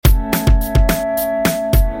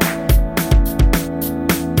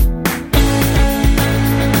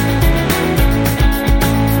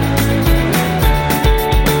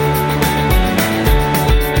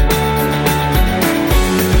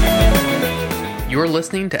You're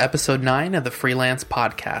listening to episode 9 of the Freelance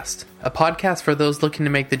Podcast, a podcast for those looking to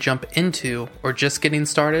make the jump into or just getting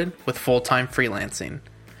started with full-time freelancing.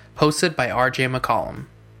 Hosted by RJ McCollum.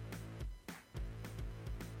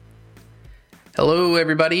 Hello,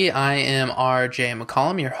 everybody. I am RJ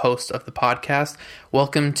McCollum, your host of the podcast.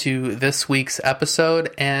 Welcome to this week's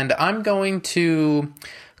episode, and I'm going to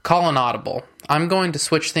call an audible. I'm going to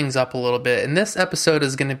switch things up a little bit, and this episode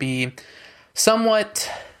is going to be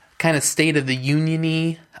somewhat kind of state of the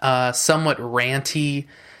union-y, somewhat ranty,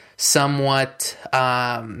 somewhat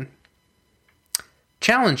challengey.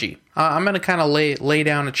 I'm going to kind of lay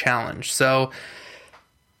down a challenge. So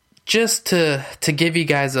just to give you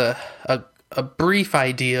guys a brief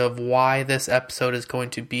idea of why this episode is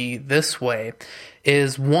going to be this way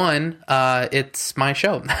is one, it's my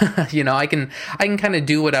show. I can kind of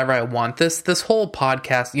do whatever I want. This whole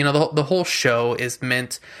podcast, the whole show is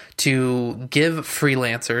meant to give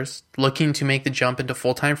freelancers looking to make the jump into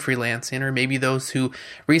full-time freelancing, or maybe those who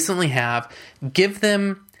recently have, give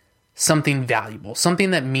them something valuable,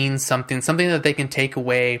 something that means something that they can take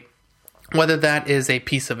away. Whether that is a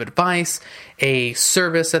piece of advice, a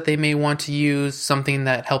service that they may want to use, something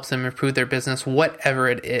that helps them improve their business, whatever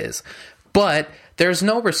it is. But there's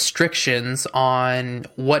no restrictions on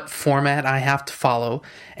what format I have to follow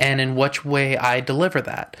and in which way I deliver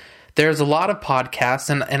that. There's a lot of podcasts,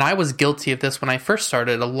 and I was guilty of this when I first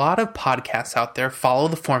started. A lot of podcasts out there follow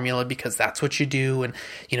the formula because that's what you do, and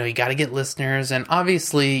you got to get listeners. And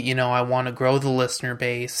obviously, I want to grow the listener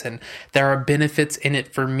base, and there are benefits in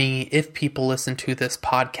it for me if people listen to this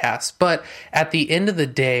podcast. But at the end of the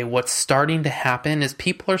day, what's starting to happen is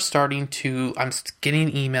people are starting to. I'm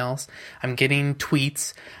getting emails, I'm getting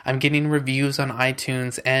tweets, I'm getting reviews on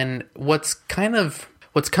iTunes, and what's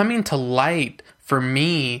coming to light for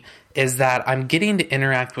me is that I'm getting to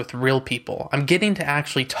interact with real people. I'm getting to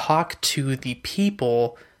actually talk to the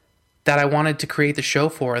people that I wanted to create the show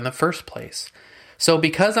for in the first place. So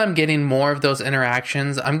because I'm getting more of those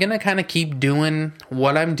interactions, I'm going to kind of keep doing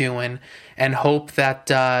what I'm doing and hope that,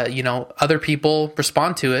 other people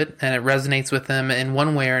respond to it and it resonates with them in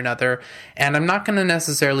one way or another. And I'm not going to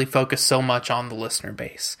necessarily focus so much on the listener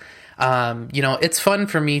base. It's fun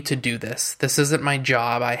for me to do this. This isn't my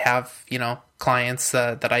job. I have, clients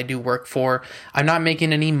that I do work for. I'm not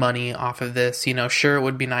making any money off of this. Sure, it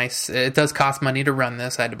would be nice. It does cost money to run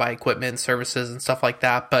this. I had to buy equipment and services and stuff like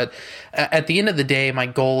that. But at the end of the day, my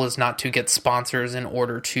goal is not to get sponsors in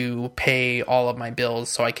order to pay all of my bills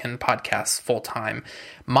so I can podcast full time.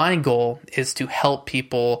 My goal is to help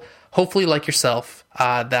people, hopefully like yourself,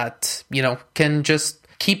 that, can just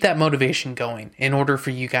keep that motivation going in order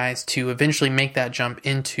for you guys to eventually make that jump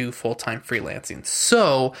into full-time freelancing.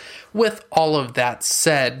 So with all of that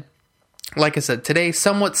said, like I said, today,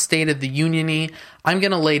 somewhat state of the union-y, I'm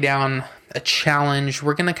going to lay down a challenge.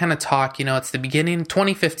 We're going to kind of talk, it's the beginning,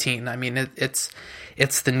 2015. I mean, it's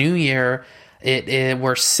the new year.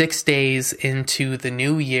 We're 6 days into the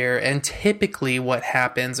new year, and typically what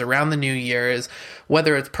happens around the new year is,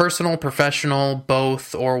 whether it's personal, professional,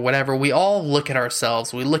 both, or whatever, we all look at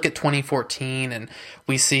ourselves. We look at 2014 and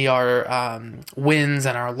we see our wins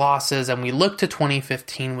and our losses, and we look to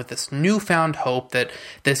 2015 with this newfound hope that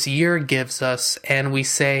this year gives us, and we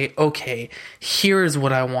say, okay, here is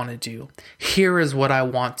what I want to do. Here is what I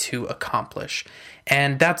want to accomplish.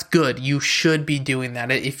 And that's good. You should be doing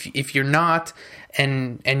that. If you're not,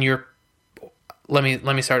 and you're, let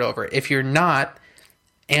me start over. If you're not,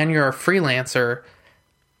 and you're a freelancer,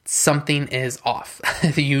 something is off.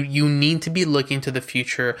 You need to be looking to the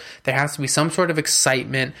future. There has to be some sort of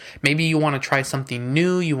excitement. Maybe you want to try something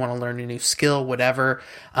new. You want to learn a new skill, whatever.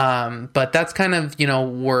 But that's kind of,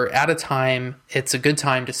 we're at a time. It's a good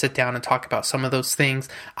time to sit down and talk about some of those things.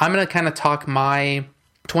 I'm going to kind of talk my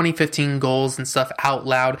 2015 goals and stuff out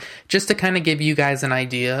loud, just to kind of give you guys an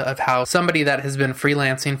idea of how somebody that has been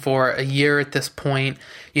freelancing for a year at this point,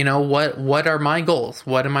 what are my goals?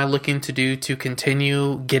 What am I looking to do to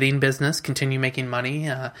continue getting business, continue making money?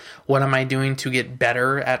 What am I doing to get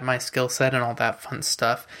better at my skill set and all that fun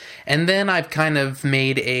stuff? And then I've kind of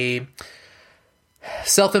made a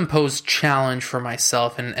self-imposed challenge for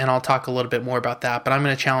myself, and I'll talk a little bit more about that, but I'm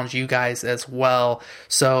going to challenge you guys as well,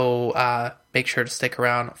 so make sure to stick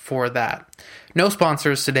around for that. No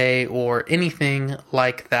sponsors today or anything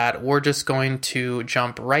like that. We're just going to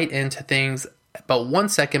jump right into things, but 1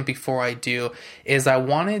 second before I do is I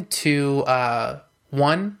wanted to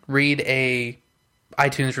read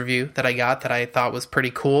iTunes review that I got that I thought was pretty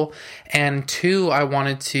cool. And 2, I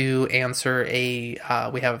wanted to answer we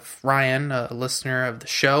have Ryan, a listener of the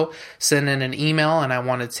show, send in an email, and I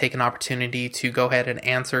wanted to take an opportunity to go ahead and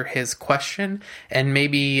answer his question and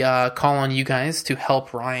maybe call on you guys to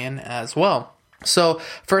help Ryan as well. So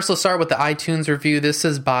first, let's start with the iTunes review. This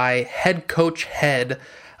is by Head Coach Head.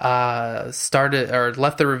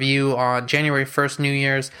 Left the review on January 1st, New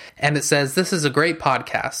Year's, and it says, "This is a great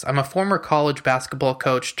podcast. I'm a former college basketball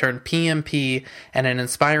coach turned PMP and an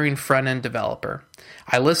inspiring front-end developer.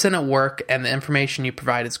 I listen at work, and the information you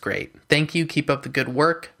provide is great. Thank you. Keep up the good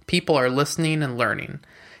work. People are listening and learning."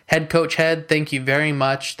 Head Coach Head, thank you very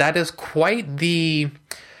much. That is quite the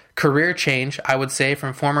career change, I would say,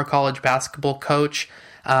 from former college basketball coach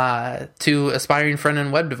to aspiring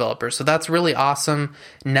front-end web developer. So that's really awesome.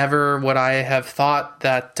 Never would I have thought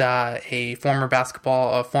that a former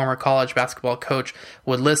college basketball coach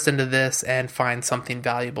would listen to this and find something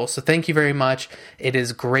valuable. So thank you very much. It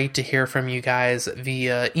is great to hear from you guys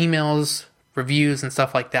via emails, reviews, and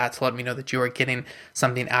stuff like that to let me know that you are getting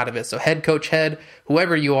something out of it. So Head Coach Head,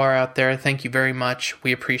 whoever you are out there, thank you very much.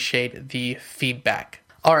 We appreciate the feedback.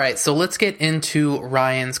 All right, so let's get into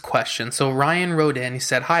Ryan's question. So Ryan wrote in, he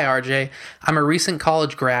said, "Hi RJ, I'm a recent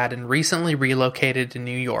college grad and recently relocated to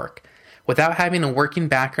New York. Without having a working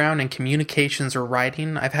background in communications or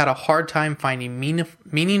writing, I've had a hard time finding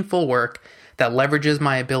meaningful work that leverages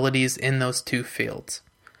my abilities in those 2 fields.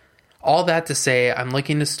 All that to say, I'm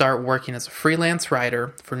looking to start working as a freelance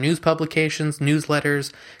writer for news publications,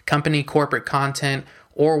 newsletters, company corporate content,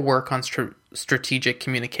 or work on strategic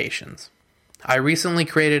communications. I recently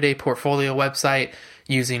created a portfolio website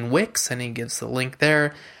using Wix," and he gives the link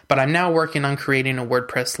there, "but I'm now working on creating a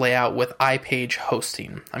WordPress layout with iPage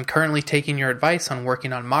hosting. I'm currently taking your advice on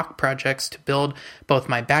working on mock projects to build both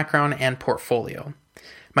my background and portfolio.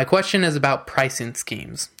 My question is about pricing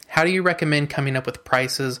schemes. How do you recommend coming up with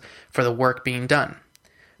prices for the work being done?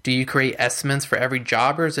 Do you create estimates for every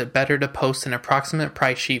job, or is it better to post an approximate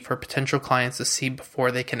price sheet for potential clients to see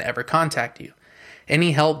before they can ever contact you?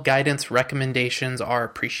 Any help, guidance, recommendations are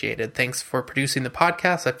appreciated. Thanks for producing the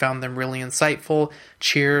podcast. I found them really insightful.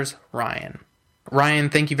 Cheers, Ryan." Ryan,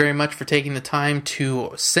 thank you very much for taking the time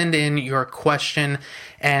to send in your question.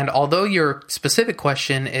 And although your specific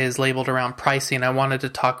question is labeled around pricing, I wanted to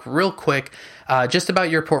talk real quick just about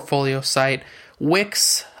your portfolio site.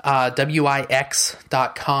 Wix,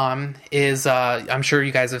 Wix.com is, I'm sure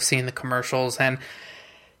you guys have seen the commercials, and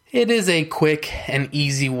it is a quick and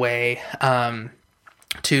easy way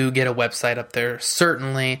to get a website up there,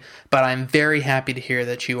 certainly, but I'm very happy to hear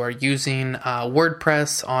that you are using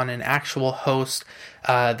WordPress on an actual host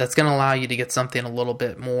that's going to allow you to get something a little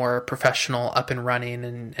bit more professional up and running,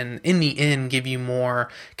 and in the end give you more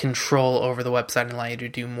control over the website and allow you to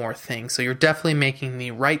do more things. So you're definitely making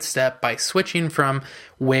the right step by switching from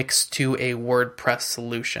Wix to a WordPress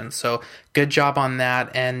solution. So good job on that.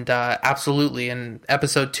 And absolutely, in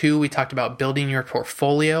episode 2, we talked about building your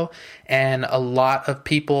portfolio, and a lot of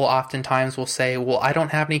people oftentimes will say, well, I don't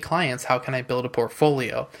have any clients. How can I build a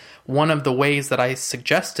portfolio? One of the ways that I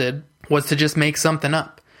suggested was to just make something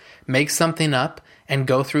up. Make something up and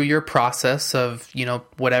go through your process of,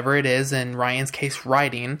 whatever it is, in Ryan's case,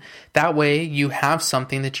 writing. That way you have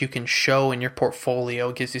something that you can show in your portfolio.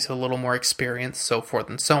 It gives you a little more experience, so forth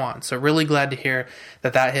and so on. So really glad to hear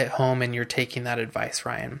that hit home and you're taking that advice,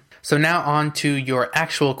 Ryan. So now on to your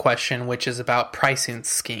actual question, which is about pricing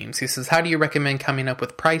schemes. He says, how do you recommend coming up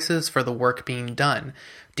with prices for the work being done?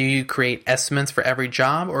 Do you create estimates for every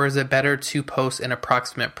job, or is it better to post an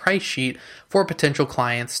approximate price sheet for potential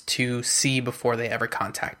clients to see before they ever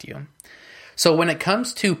contact you? So when it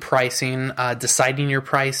comes to pricing, deciding your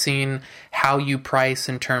pricing, how you price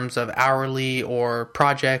in terms of hourly or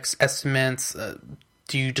projects, estimates,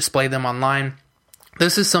 do you display them online?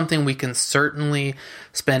 This is something we can certainly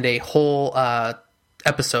spend a whole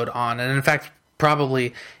episode on. And in fact,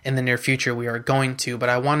 probably in the near future we are going to, but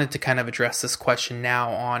I wanted to kind of address this question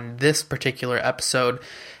now on this particular episode.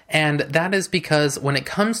 And that is because when it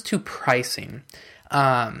comes to pricing,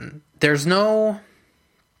 there's no,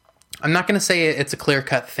 I'm not going to say it's a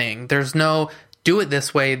clear-cut thing. There's no, do it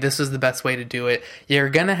this way, this is the best way to do it. You're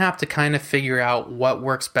going to have to kind of figure out what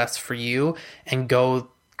works best for you and go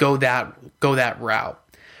that route.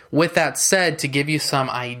 With that said, to give you some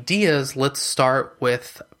ideas, let's start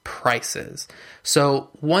with prices. So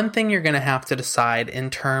one thing you're going to have to decide in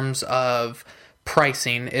terms of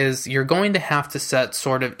pricing is you're going to have to set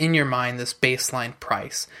sort of in your mind this baseline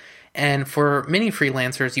price. And for many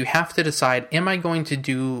freelancers, you have to decide, am I going to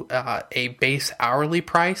do a base hourly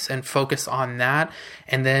price and focus on that,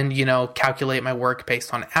 and then, calculate my work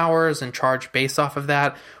based on hours and charge based off of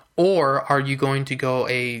that? Or are you going to go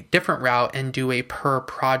a different route and do a per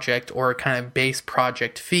project or kind of base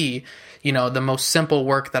project fee? The most simple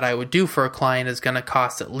work that I would do for a client is going to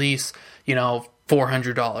cost at least, $400,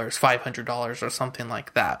 $500 or something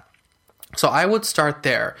like that. So I would start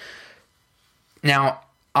there. Now,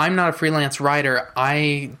 I'm not a freelance writer.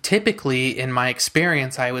 I typically, in my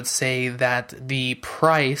experience, I would say that the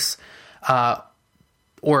price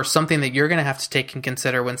or something that you're going to have to take and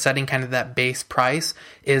consider when setting kind of that base price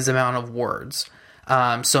is amount of words.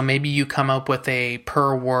 So maybe you come up with a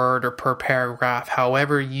per word or per paragraph,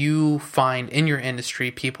 however you find in your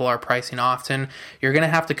industry people are pricing often, you're going to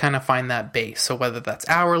have to kind of find that base. So whether that's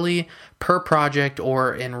hourly, per project,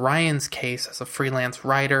 or in Ryan's case as a freelance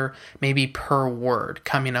writer, maybe per word,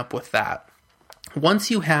 coming up with that. Once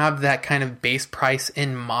you have that kind of base price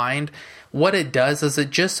in mind, what it does is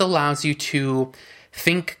it just allows you to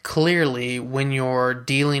think clearly when you're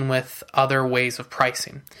dealing with other ways of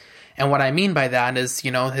pricing. And what I mean by that is,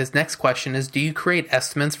 his next question is, do you create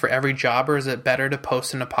estimates for every job, or is it better to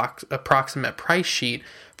post an approximate price sheet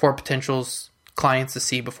for potential clients to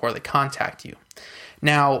see before they contact you?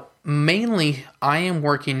 Now, mainly, I am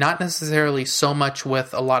working not necessarily so much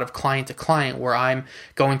with a lot of client to client where I'm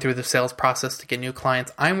going through the sales process to get new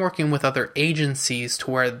clients. I'm working with other agencies to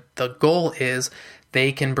where the goal is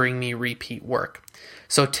they can bring me repeat work.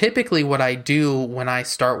 So typically what I do when I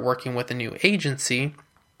start working with a new agency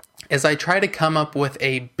is I try to come up with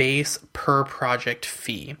a base per project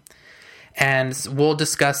fee. And we'll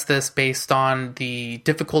discuss this based on the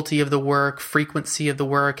difficulty of the work, frequency of the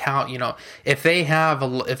work, how, if they have,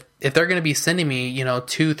 if they're going to be sending me,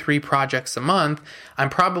 2-3 projects a month, I'm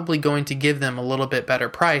probably going to give them a little bit better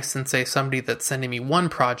price than say somebody that's sending me one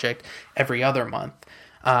project every other month.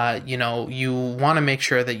 You want to make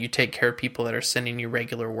sure that you take care of people that are sending you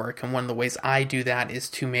regular work. And one of the ways I do that is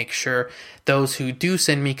to make sure those who do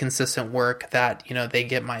send me consistent work that, they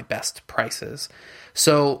get my best prices.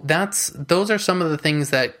 So those are some of the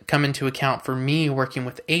things that come into account for me working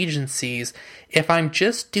with agencies. If I'm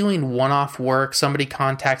just doing one-off work, somebody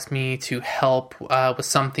contacts me to help with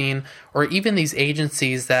something, or even these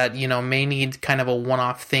agencies that, may need kind of a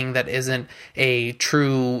one-off thing that isn't a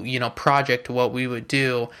true, project, what we would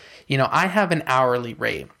do, I have an hourly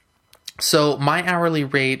rate. So my hourly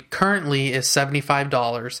rate currently is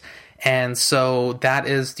 $75. And so that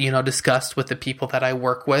is, discussed with the people that I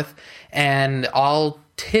work with. And I'll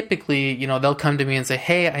typically, they'll come to me and say,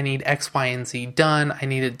 hey, I need X, Y, and Z done. I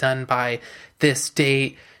need it done by this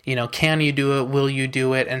date. Can you do it? Will you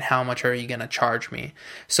do it? And how much are you going to charge me?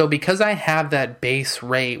 So because I have that base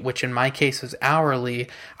rate, which in my case is hourly,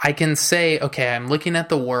 I can say, okay, I'm looking at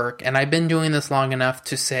the work and I've been doing this long enough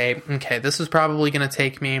to say, okay, this is probably going to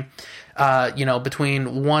take me between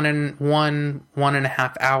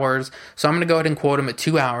 1.5 hours. So I'm going to go ahead and quote them at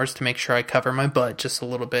 2 hours to make sure I cover my butt just a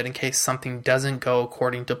little bit in case something doesn't go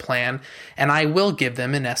according to plan. And I will give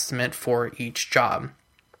them an estimate for each job.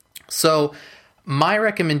 So my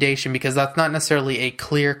recommendation, because that's not necessarily a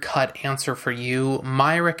clear-cut answer for you,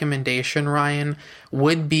 my recommendation, Ryan,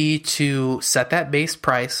 would be to set that base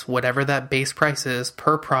price, whatever that base price is,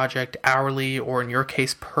 per project, hourly, or in your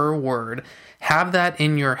case, per word. Have that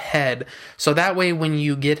in your head, so that way when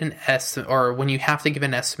you get an estimate, or when you have to give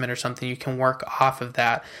an estimate or something, you can work off of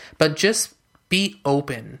that. But just be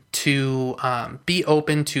open to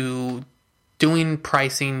doing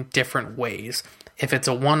pricing different ways. If it's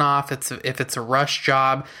a one-off, if it's a rush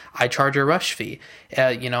job, I charge a rush fee.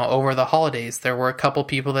 Over the holidays, there were a couple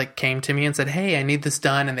people that came to me and said, hey, I need this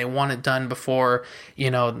done, and they want it done before,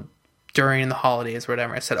 during the holidays or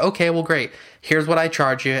whatever. I said, okay, well, great. Here's what I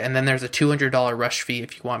charge you, and then there's a $200 rush fee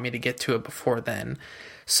if you want me to get to it before then.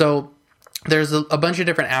 So there's a bunch of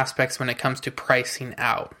different aspects when it comes to pricing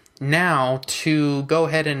out. Now, to go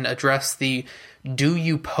ahead and address do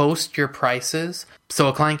you post your prices so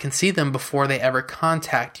a client can see them before they ever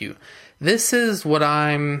contact you? This is what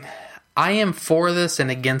I am for this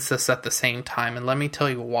and against this at the same time, and let me tell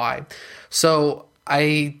you why. So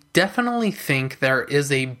I definitely think there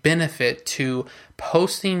is a benefit to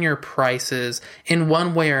posting your prices in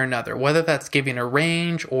one way or another, whether that's giving a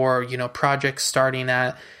range or, projects starting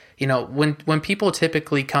at, when people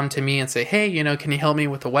typically come to me and say, hey, can you help me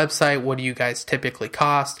with a website? What do you guys typically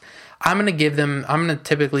cost? I'm going to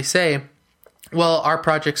typically say, well, our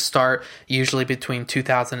projects start usually between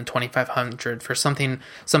 $2,000 and $2,500 for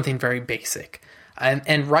something very basic.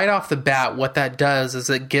 And right off the bat, what that does is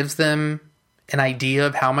it gives them an idea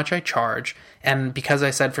of how much I charge. And because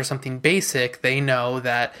I said for something basic, they know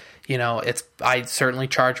that, I certainly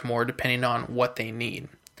charge more depending on what they need.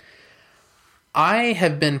 I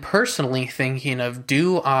have been personally thinking of,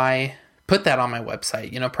 do I put that on my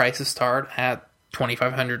website? Prices start at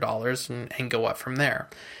 $2,500 and go up from there.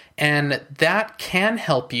 And that can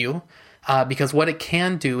help you because what it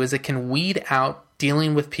can do is it can weed out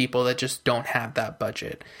dealing with people that just don't have that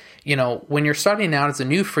budget. When you're starting out as a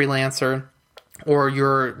new freelancer, or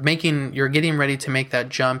you're getting ready to make that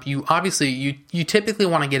jump, you typically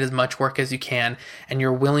want to get as much work as you can, and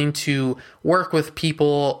you're willing to work with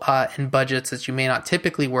people in budgets that you may not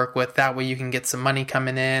typically work with. That way you can get some money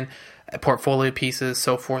coming in, portfolio pieces,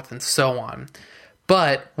 so forth and so on.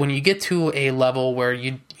 But when you get to a level where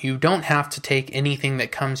you don't have to take anything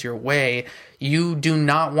that comes your way, you do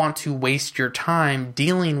not want to waste your time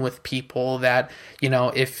dealing with people that,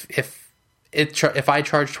 if I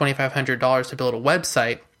charge $2,500 to build a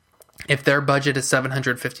website, if their budget is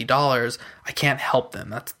 $750, I can't help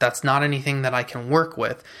them. That's not anything that I can work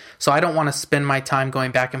with. So I don't want to spend my time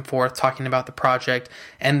going back and forth talking about the project,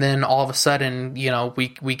 and then all of a sudden,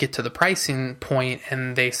 we get to the pricing point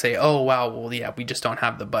and they say, oh, wow, well, yeah, we just don't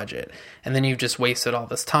have the budget. And then you've just wasted all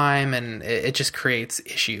this time, and it just creates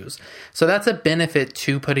issues. So that's a benefit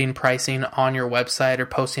to putting pricing on your website or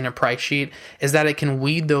posting a price sheet, is that it can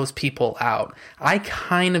weed those people out. I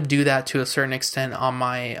kind of do that to a certain extent on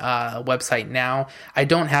my website now. I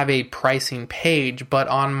don't have a pricing page, but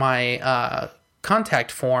on my contact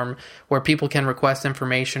form where people can request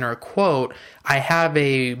information or a quote, I have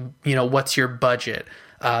a, what's your budget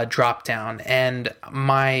drop down, and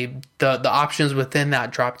the options within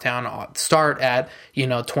that drop down start at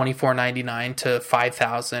 $24.99 to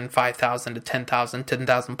 $5,000 to $10,000,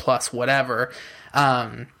 10,000 plus, whatever.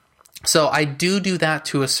 So I do that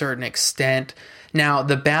to a certain extent. Now,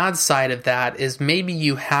 the bad side of that is maybe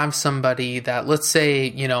you have somebody that, let's say,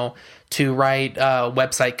 to write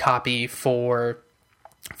website copy for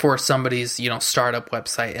somebody's, startup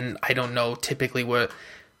website. And I don't know typically what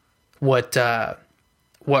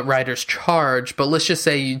writers charge, but let's just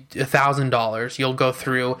say $1,000, you'll go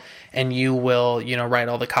through and you will, write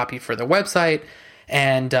all the copy for their website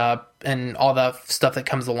and all the stuff that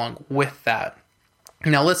comes along with that.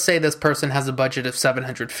 Now, let's say this person has a budget of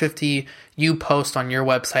 $750. You post on your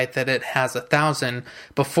website that it has $1,000.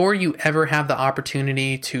 Before you ever have the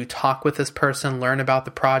opportunity to talk with this person, learn about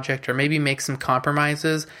the project, or maybe make some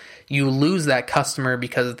compromises, you lose that customer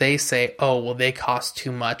because they say, oh, well, they cost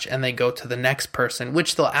too much, and they go to the next person,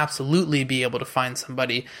 which they'll absolutely be able to find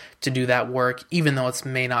somebody to do that work, even though it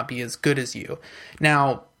may not be as good as you.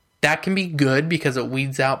 Now, that can be good because it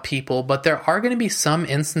weeds out people, but there are going to be some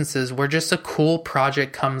instances where just a cool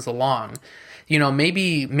project comes along.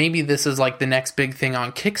 Maybe this is like the next big thing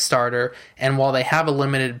on Kickstarter, and while they have a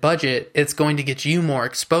limited budget, it's going to get you more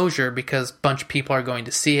exposure because a bunch of people are going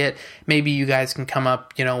to see it. Maybe you guys can come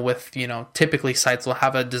up, with, typically sites will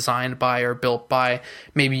have a designed by or built by.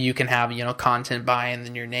 Maybe you can have, content by and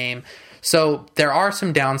then your name. So there are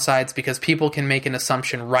some downsides because people can make an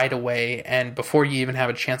assumption right away, and before you even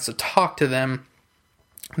have a chance to talk to them,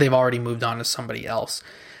 they've already moved on to somebody else.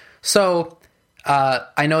 So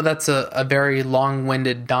I know that's a very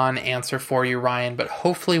long-winded non-answer for you, Ryan, but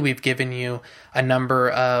hopefully we've given you a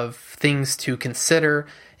number of things to consider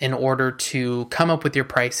in order to come up with your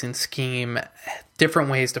pricing scheme,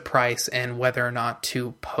 different ways to price, and whether or not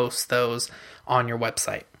to post those on your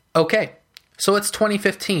website. Okay. So it's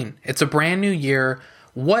 2015. It's a brand new year.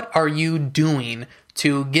 What are you doing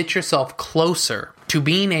to get yourself closer to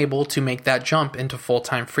being able to make that jump into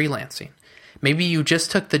full-time freelancing? Maybe you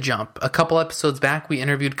just took the jump. A couple episodes back, we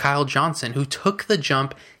interviewed Kyle Johnson, who took the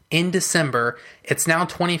jump in December. It's now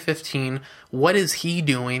 2015. What is he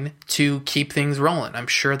doing to keep things rolling? I'm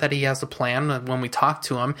sure that he has a plan. When we talked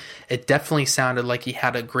to him, it definitely sounded like he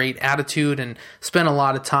had a great attitude and spent a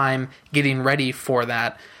lot of time getting ready for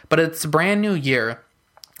that. But it's a brand new year.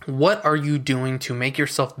 What are you doing to make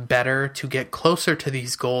yourself better, to get closer to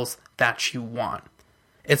these goals that you want?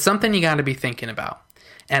 It's something you got to be thinking about.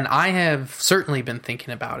 And I have certainly been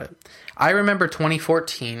thinking about it. I remember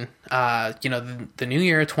 2014, the new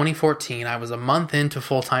year 2014, I was a month into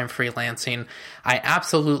full-time freelancing. I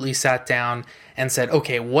absolutely sat down and said,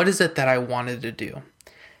 okay, what is it that I wanted to do?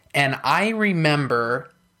 And I remember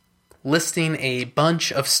listing a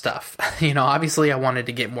bunch of stuff. Obviously I wanted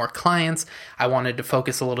to get more clients. I wanted to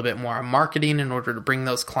focus a little bit more on marketing in order to bring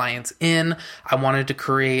those clients in. I wanted to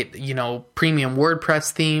create, premium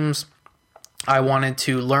WordPress themes. I wanted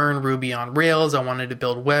to learn Ruby on Rails. I wanted to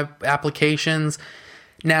build web applications.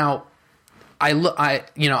 Now,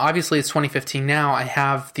 obviously it's 2015 now. I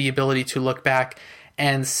have the ability to look back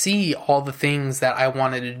and see all the things that I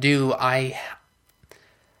wanted to do. I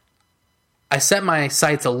set my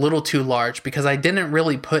sights a little too large because I didn't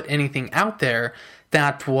really put anything out there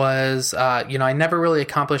that was, I never really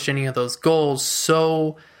accomplished any of those goals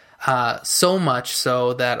so much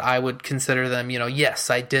so that I would consider them, yes,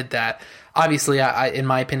 I did that. Obviously, in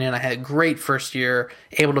my opinion, I had a great first year,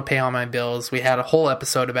 able to pay all my bills. We had a whole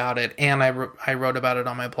episode about it, and I wrote about it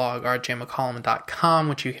on my blog, rjmccollum.com,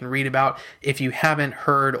 which you can read about if you haven't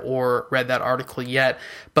heard or read that article yet.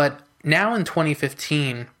 But now in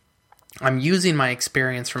 2015, I'm using my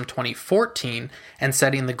experience from 2014 and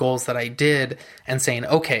setting the goals that I did and saying,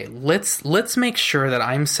 okay, let's make sure that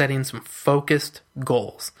I'm setting some focused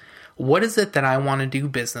goals. What is it that I want to do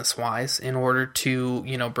business-wise in order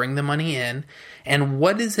to, bring the money in? And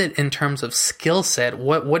what is it in terms of skill set?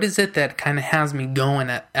 What is it that kind of has me going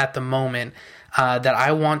at the moment that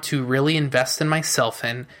I want to really invest in myself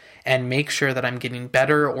in and make sure that I'm getting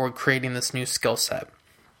better or creating this new skill set?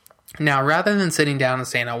 Now, rather than sitting down and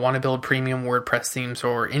saying, I want to build premium WordPress themes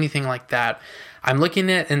or anything like that, I'm looking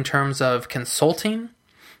at in terms of consulting.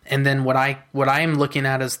 And then what I'm looking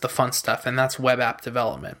at is the fun stuff, and that's web app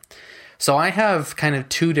development. So I have kind of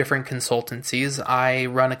two different consultancies. I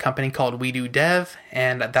run a company called We Do Dev,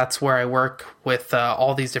 and that's where I work with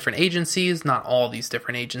all these different agencies. Not all these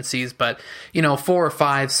different agencies, but 4 or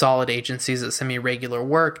 5 solid agencies that send me regular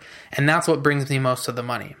work, and that's what brings me most of the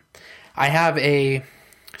money. I have a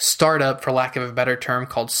startup, for lack of a better term,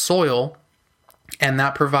 called Soil, and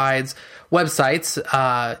that provides websites,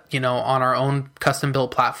 on our own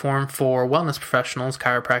custom-built platform for wellness professionals,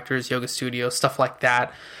 chiropractors, yoga studios, stuff like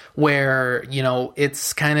that, where,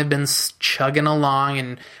 it's kind of been chugging along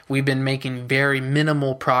and we've been making very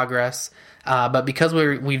minimal progress. But because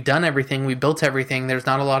we've done everything, we built everything, there's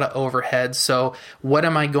not a lot of overhead. So what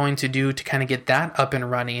am I going to do to kind of get that up and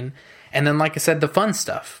running? And then, like I said, the fun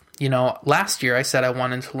stuff. Last year I said I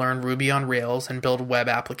wanted to learn Ruby on Rails and build web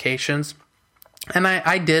applications. And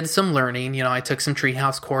I did some learning, I took some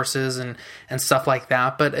Treehouse courses and stuff like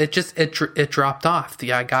that, but it dropped off.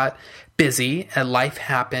 I got busy and life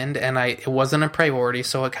happened and it wasn't a priority,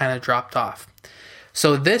 so it kind of dropped off.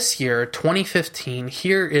 So this year, 2015,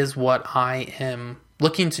 here is what I am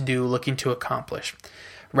looking to accomplish.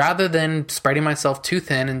 Rather than spreading myself too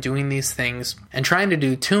thin and doing these things and trying to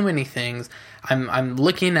do too many things, I'm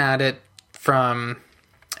looking at it from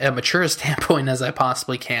a mature standpoint as I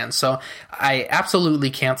possibly can. So I absolutely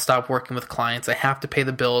can't stop working with clients. I have to pay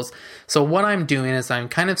the bills. So what I'm doing is I'm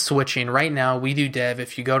kind of switching. Right now, We Do Dev,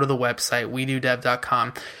 if you go to the website,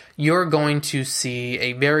 wedodev.com, you're going to see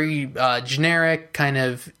a very generic kind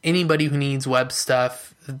of anybody who needs web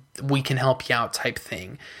stuff, we can help you out type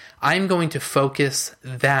thing. I'm going to focus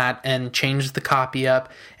that and change the copy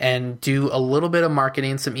up and do a little bit of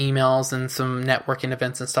marketing, some emails and some networking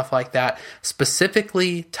events and stuff like that,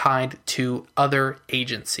 specifically tied to other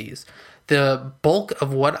agencies. The bulk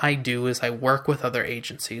of what I do is I work with other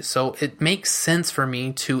agencies. So it makes sense for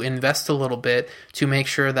me to invest a little bit to make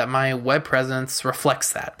sure that my web presence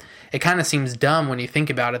reflects that. It kind of seems dumb when you think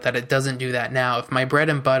about it that it doesn't do that now. If my bread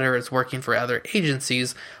and butter is working for other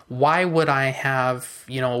agencies, why would I have,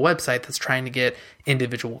 a website that's trying to get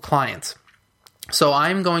individual clients? So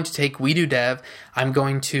I'm going to take We Do Dev, I'm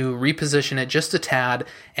going to reposition it just a tad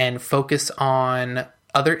and focus on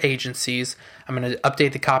other agencies. I'm going to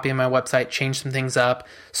update the copy of my website, change some things up,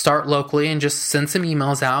 start locally and just send some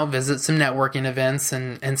emails out, visit some networking events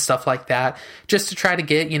and stuff like that, just to try to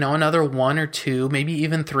get, another 1 or 2, maybe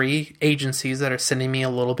even 3 agencies that are sending me a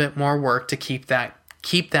little bit more work to keep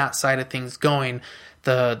that side of things going,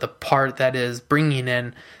 the part that is bringing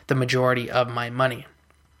in the majority of my money.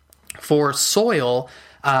 For Soil,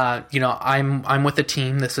 I'm with a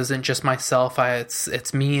team. This isn't just myself.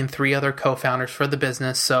 It's me and 3 other co-founders for the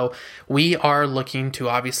business. So we are looking to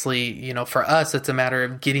obviously, for us, it's a matter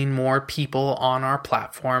of getting more people on our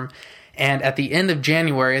platform. And at the end of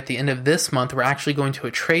January, at the end of this month, we're actually going to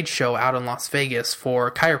a trade show out in Las Vegas for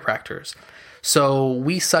chiropractors. So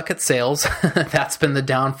we suck at sales. That's been the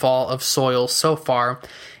downfall of Soil so far.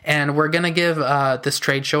 And we're going to give this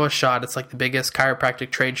trade show a shot. It's like the biggest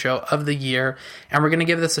chiropractic trade show of the year. And we're going to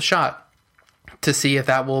give this a shot to see if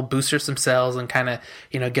that will boost some sales and kind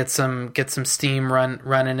of, get some steam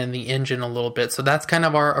running in the engine a little bit. So that's kind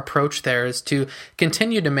of our approach there, is to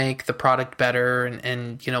continue to make the product better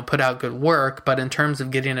and put out good work. But in terms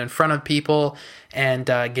of getting in front of people and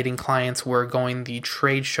getting clients, we're going the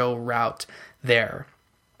trade show route there.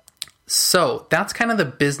 So that's kind of the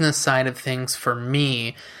business side of things for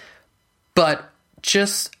me. But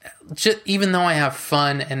just even though I have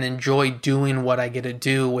fun and enjoy doing what I get to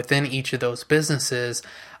do within each of those businesses,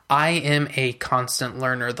 I am a constant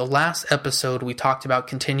learner. The last episode, we talked about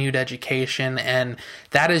continued education, and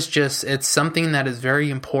that is just, it's something that is very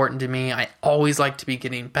important to me. I always like to be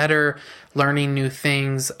getting better, learning new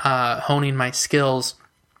things, honing my skills.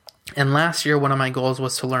 And last year, one of my goals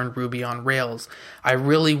was to learn Ruby on Rails. I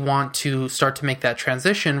really want to start to make that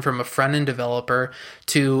transition from a front-end developer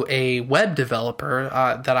to a web developer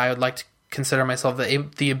that I would like to consider myself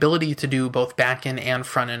the ability to do both back-end and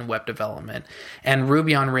front-end web development. And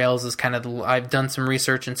Ruby on Rails is kind of, I've done some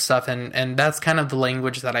research and stuff, and that's kind of the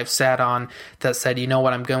language that I've sat on that said, you know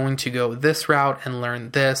what, I'm going to go this route and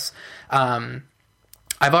learn this. I've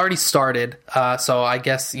already started, so I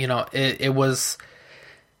guess, it was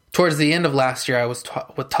towards the end of last year, I was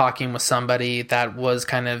talking with somebody that was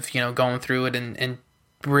kind of, going through it and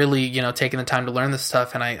really, taking the time to learn this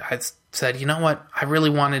stuff. And I said, you know what, I really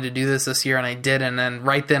wanted to do this year, and I did. And then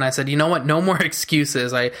right then I said, you know what, no more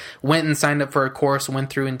excuses. I went and signed up for a course, went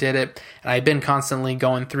through and did it. And I've been constantly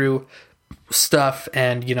going through stuff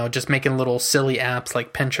and, just making little silly apps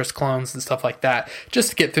like Pinterest clones and stuff like that, just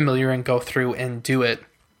to get familiar and go through and do it.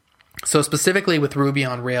 So specifically with Ruby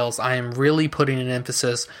on Rails, I am really putting an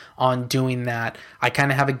emphasis on doing that. I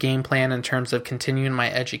kind of have a game plan in terms of continuing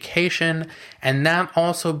my education, and that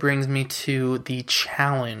also brings me to the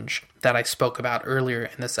challenge that I spoke about earlier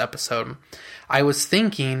in this episode. I was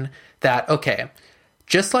thinking that, okay,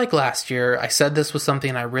 just like last year, I said this was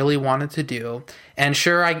something I really wanted to do, and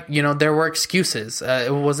sure, there were excuses.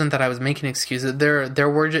 It wasn't that I was making excuses. There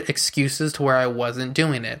were excuses to where I wasn't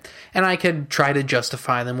doing it, and I could try to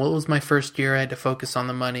justify them. Well, it was my first year. I had to focus on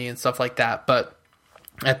the money and stuff like that. But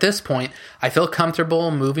at this point, I feel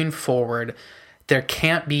comfortable moving forward. There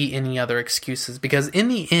can't be any other excuses, because in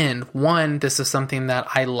the end, one, this is something that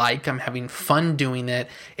I like. I'm having fun doing it.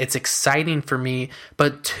 It's exciting for me.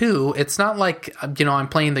 But two, it's not like, I'm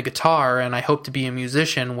playing the guitar and I hope to be a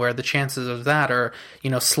musician where the chances of that are,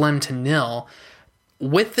 slim to nil.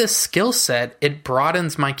 With this skill set, it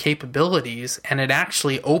broadens my capabilities, and it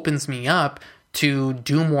actually opens me up to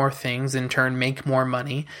do more things, in turn make more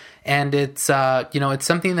money. And it's, it's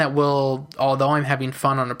something that will, although I'm having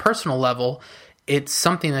fun on a personal level, it's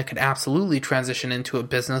something that could absolutely transition into a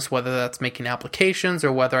business, whether that's making applications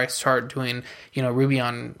or whether I start doing, Ruby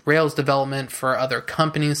on Rails development for other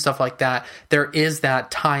companies, stuff like that. There is that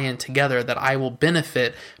tie-in together that I will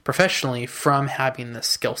benefit professionally from having this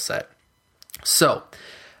skill set. So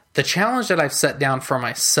the challenge that I've set down for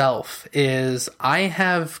myself is I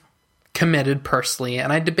have committed personally,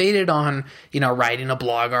 and I debated on, writing a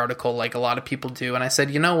blog article like a lot of people do. And I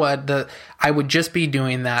said, you know what, I would just be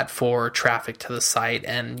doing that for traffic to the site.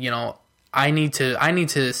 And, I need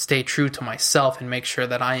to stay true to myself and make sure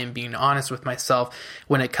that I am being honest with myself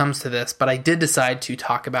when it comes to this. But I did decide to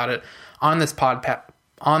talk about it on this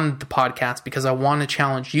on the podcast, because I want to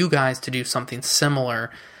challenge you guys to do something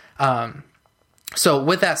similar. So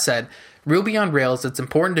with that said, Ruby on Rails, it's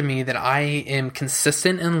important to me that I am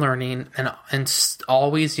consistent in learning, and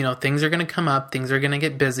always, things are going to come up, things are going to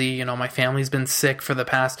get busy. My family's been sick for the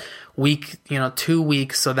past week, 2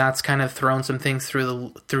 weeks, so that's kind of thrown some things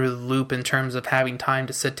through the loop in terms of having time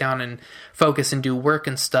to sit down and focus and do work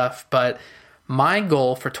and stuff. But my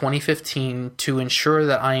goal for 2015 to ensure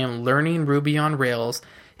that I am learning Ruby on Rails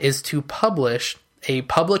is to publish a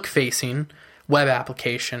public-facing web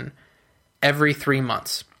application every 3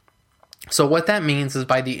 months. So what that means is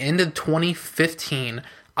by the end of 2015,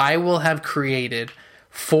 I will have created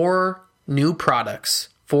 4 new products,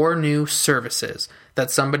 4 new services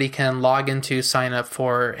that somebody can log into, sign up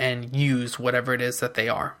for, and use whatever it is that they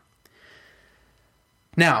are.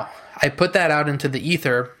 Now, I put that out into the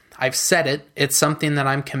ether. I've said it. It's something that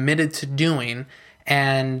I'm committed to doing.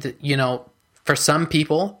 And, for some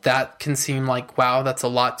people, that can seem like, wow, that's a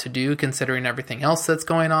lot to do considering everything else that's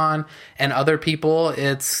going on. And other people,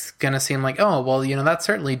 it's going to seem like, oh, well, that's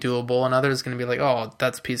certainly doable. And others going to be like, oh,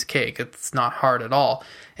 that's a piece of cake. It's not hard at all.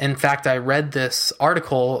 In fact, I read this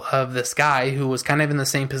article of this guy who was kind of in the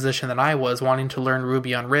same position that I was, wanting to learn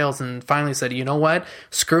Ruby on Rails, and finally said, you know what?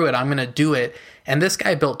 Screw it. I'm going to do it. And this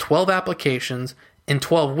guy built 12 applications in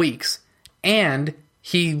 12 weeks. And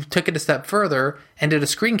he took it a step further and did a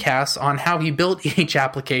screencast on how he built each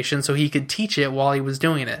application so he could teach it while he was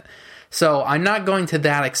doing it. So I'm not going to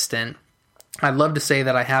that extent. I'd love to say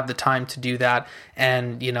that I have the time to do that,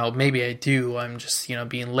 and, maybe I do. I'm just,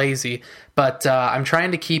 being lazy. But I'm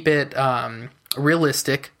trying to keep it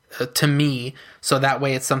realistic to me, so that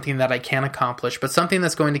way it's something that I can accomplish, but something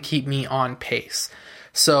that's going to keep me on pace.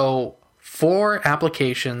 So 4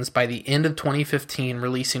 applications by the end of 2015,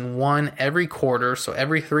 releasing one every quarter, so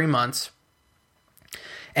every 3 months.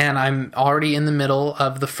 And I'm already in the middle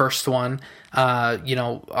of the first one.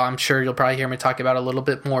 I'm sure you'll probably hear me talk about it a little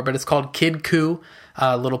bit more, but it's called Kidku,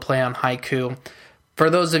 a little play on haiku. For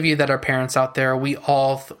those of you that are parents out there, I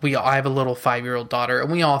have a little 5-year-old daughter, and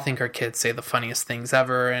we all think our kids say the funniest things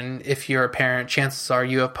ever. And if you're a parent, chances are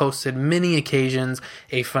you have posted many occasions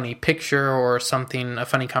a funny picture or something, a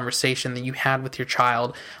funny conversation that you had with your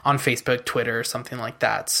child on Facebook, Twitter, or something like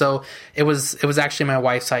that. So it was actually my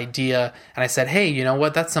wife's idea, and I said, hey, you know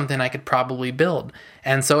what? That's something I could probably build.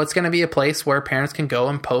 And so it's going to be a place where parents can go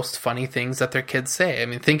and post funny things that their kids say. I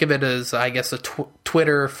mean, think of it as, I guess, a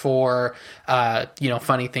Twitter for,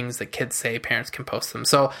 funny things that kids say. Parents can post them.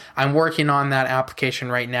 So I'm working on that application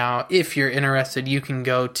right now. If you're interested, you can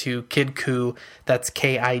go to Kidkoo, that's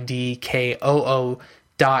KIDKOO.co,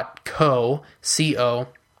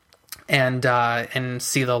 and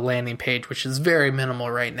see the landing page, which is very minimal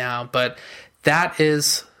right now. But that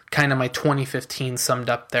is kind of my 2015 summed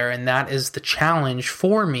up there, and that is the challenge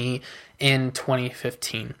for me in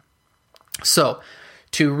 2015. So,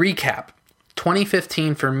 to recap,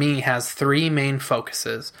 2015 for me has 3 main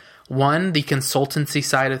focuses. 1, the consultancy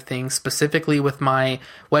side of things, specifically with my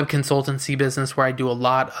web consultancy business where I do a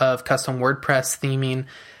lot of custom WordPress theming.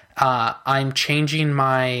 I'm changing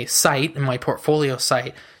my site and my portfolio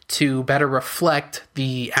site to better reflect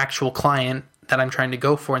the actual client that I'm trying to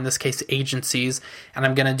go for, in this case, agencies. And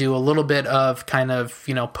I'm going to do a little bit of kind of,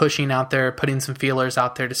 pushing out there, putting some feelers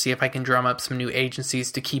out there to see if I can drum up some new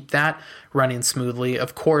agencies to keep that running smoothly.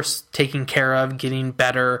 Of course, taking care of, getting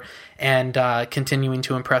better, and continuing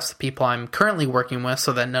to impress the people I'm currently working with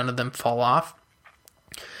so that none of them fall off.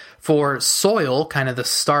 For Soil, kind of the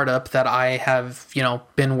startup that I have,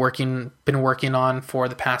 been working on for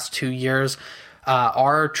the past 2 years,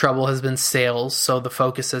 our trouble has been sales, so the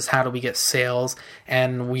focus is how do we get sales,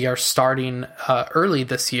 and we are starting early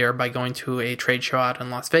this year by going to a trade show out in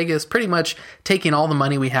Las Vegas, pretty much taking all the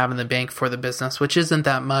money we have in the bank for the business, which isn't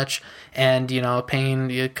that much, and, paying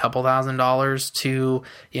a couple $1,000s to,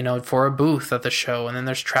 for a booth at the show, and then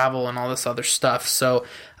there's travel and all this other stuff, so,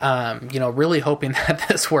 really hoping that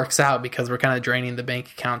this works out because we're kind of draining the bank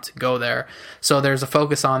account to go there. So there's a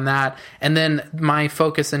focus on that. And then my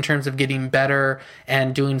focus in terms of getting better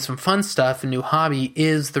and doing some fun stuff, a new hobby,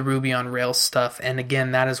 is the Ruby on Rails stuff. And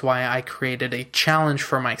again, that is why I created a challenge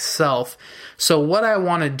for myself. So what I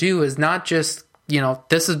want to do is not just,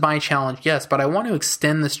 this is my challenge, yes, but I want to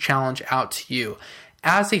extend this challenge out to you.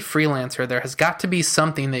 As a freelancer, there has got to be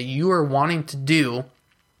something that you are wanting to do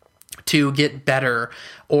to get better,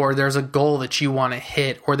 or there's a goal that you want to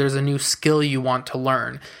hit, or there's a new skill you want to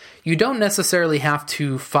learn. You don't necessarily have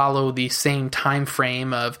to follow the same time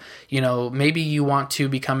frame of, maybe you want to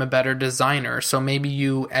become a better designer. So maybe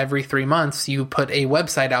you, every 3 months, you put a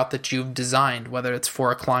website out that you've designed, whether it's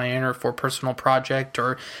for a client or for a personal project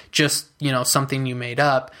or just, something you made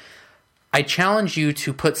up. I challenge you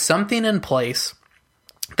to put something in place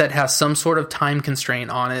that has some sort of time constraint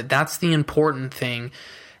on it. That's the important thing.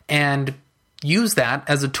 And use that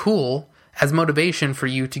as a tool, as motivation for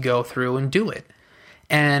you to go through and do it.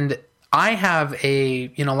 And I have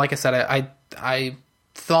like I said, I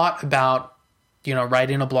thought about,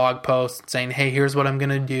 writing a blog post saying, hey, here's what I'm going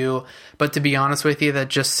to do. But to be honest with you, that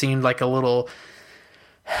just seemed like a little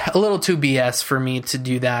too BS for me to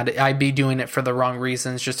do that. I'd be doing it for the wrong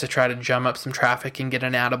reasons, just to try to drum up some traffic and get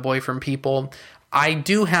an attaboy from people. I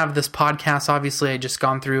do have this podcast. Obviously, I just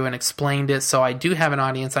gone through and explained it, so I do have an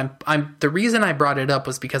audience. The reason I brought it up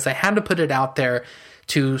was because I had to put it out there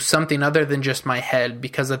to something other than just my head,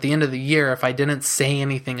 because at the end of the year, if I didn't say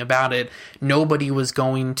anything about it, nobody was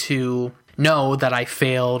going to know that I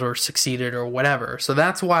failed or succeeded or whatever. So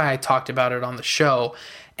that's why I talked about it on the show.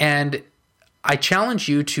 And I challenge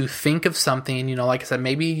you to think of something, like I said,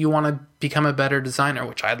 maybe you want to become a better designer,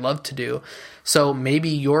 which I'd love to do. So maybe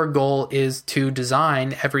your goal is to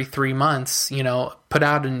design every 3 months, put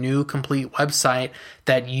out a new complete website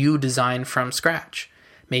that you design from scratch.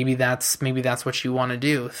 Maybe that's what you want to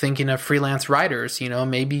do. Thinking of freelance writers,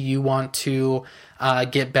 maybe you want to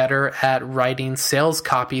get better at writing sales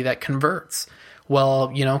copy that converts.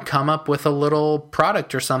 Well, come up with a little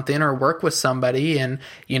product or something, or work with somebody and,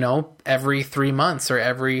 every 3 months or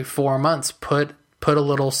every 4 months, put a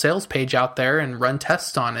little sales page out there and run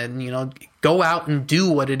tests on it and, go out and do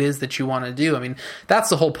what it is that you want to do. I mean, that's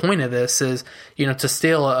the whole point of this is, to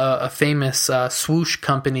steal a famous swoosh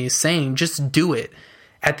company's saying, just do it.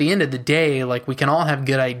 At the end of the day, we can all have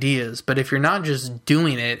good ideas, but if you're not just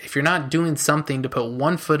doing it, if you're not doing something to put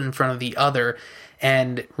one foot in front of the other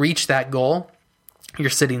and reach that goal, you're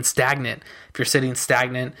sitting stagnant. If you're sitting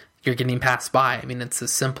stagnant, you're getting passed by. I mean, it's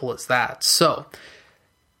as simple as that. So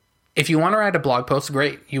if you want to write a blog post,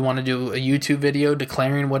 great. You want to do a YouTube video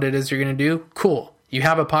declaring what it is you're going to do? Cool. You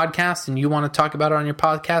have a podcast and you want to talk about it on your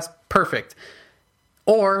podcast? Perfect.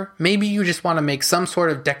 Or maybe you just want to make some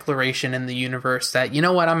sort of declaration in the universe that, you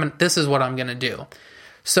know what, this is what I'm going to do.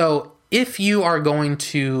 So if you are going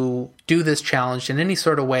to do this challenge in any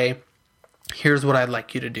sort of way, here's what I'd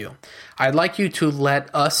like you to do. I'd like you to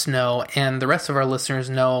let us know and the rest of our listeners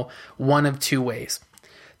know one of two ways.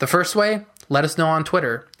 The first way, let us know on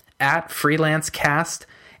Twitter @FreelanceCast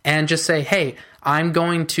and just say, hey, I'm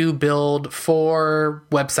going to build 4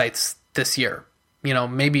 websites this year. You know,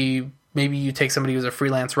 maybe you take somebody who's a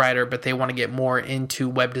freelance writer, but they want to get more into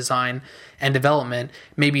web design and development.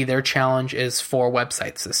 Maybe their challenge is 4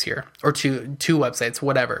 websites this year or two websites,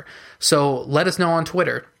 whatever. So let us know on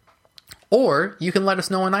Twitter. Or you can let us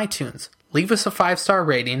know on iTunes. Leave us a 5-star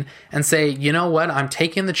rating and say, you know what, I'm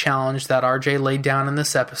taking the challenge that RJ laid down in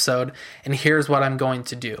this episode, and here's what I'm going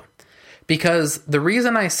to do. Because the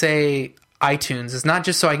reason I say iTunes is not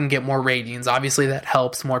just so I can get more ratings. Obviously, that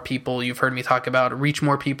helps more people. You've heard me talk about reach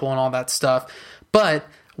more people and all that stuff. But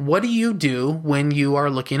what do you do when you are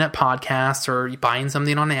looking at podcasts or buying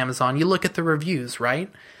something on Amazon? You look at the reviews, right?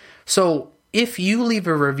 So if you leave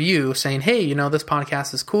a review saying, hey, you know, this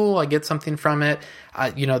podcast is cool, I get something from it,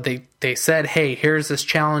 you know, they said, hey, here's this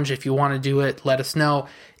challenge. If you want to do it, let us know.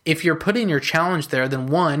 If you're putting your challenge there, then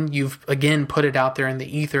 1, you've again put it out there in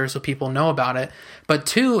the ether so people know about it. But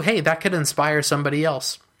 2, hey, that could inspire somebody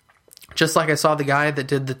else. Just like I saw the guy that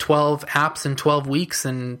did the 12 apps in 12 weeks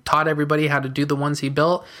and taught everybody how to do the ones he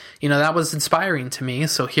built. You know, that was inspiring to me.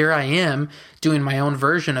 So here I am doing my own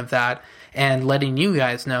version of that and letting you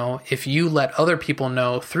guys know. If you let other people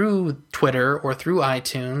know through Twitter or through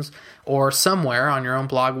iTunes or somewhere on your own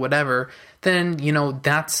blog, whatever, then, you know,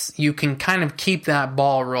 you can kind of keep that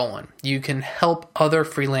ball rolling. You can help other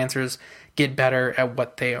freelancers get better at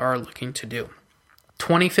what they are looking to do.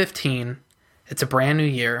 2015, it's a brand new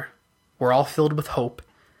year. We're all filled with hope.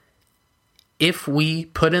 If we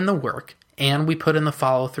put in the work and we put in the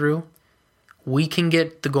follow through, we can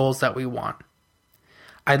get the goals that we want.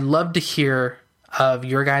 I'd love to hear of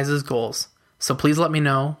your guys' goals. So please let me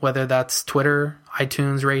know, whether that's Twitter,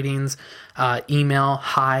 iTunes ratings, email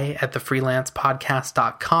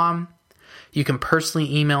hi@thefreelancepodcast.com. You can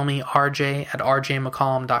personally email me,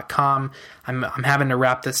 rj@rjmccollum.com. I'm having to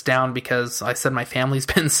wrap this down because I said my family's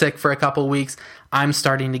been sick for a couple weeks. I'm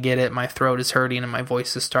starting to get it. My throat is hurting and my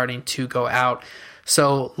voice is starting to go out.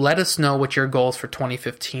 So let us know what your goals for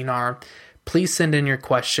 2015 are. Please send in your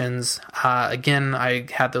questions. Again, I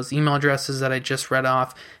had those email addresses that I just read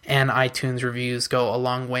off, and iTunes reviews go a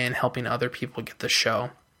long way in helping other people get the show.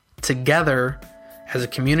 Together, as a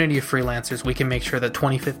community of freelancers, we can make sure that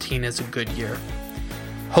 2015 is a good year.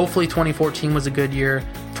 Hopefully 2014 was a good year.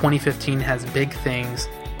 2015 has big things.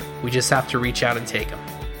 We just have to reach out and take them.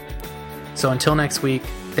 So until next week,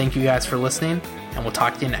 thank you guys for listening, and we'll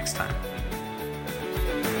talk to you next time.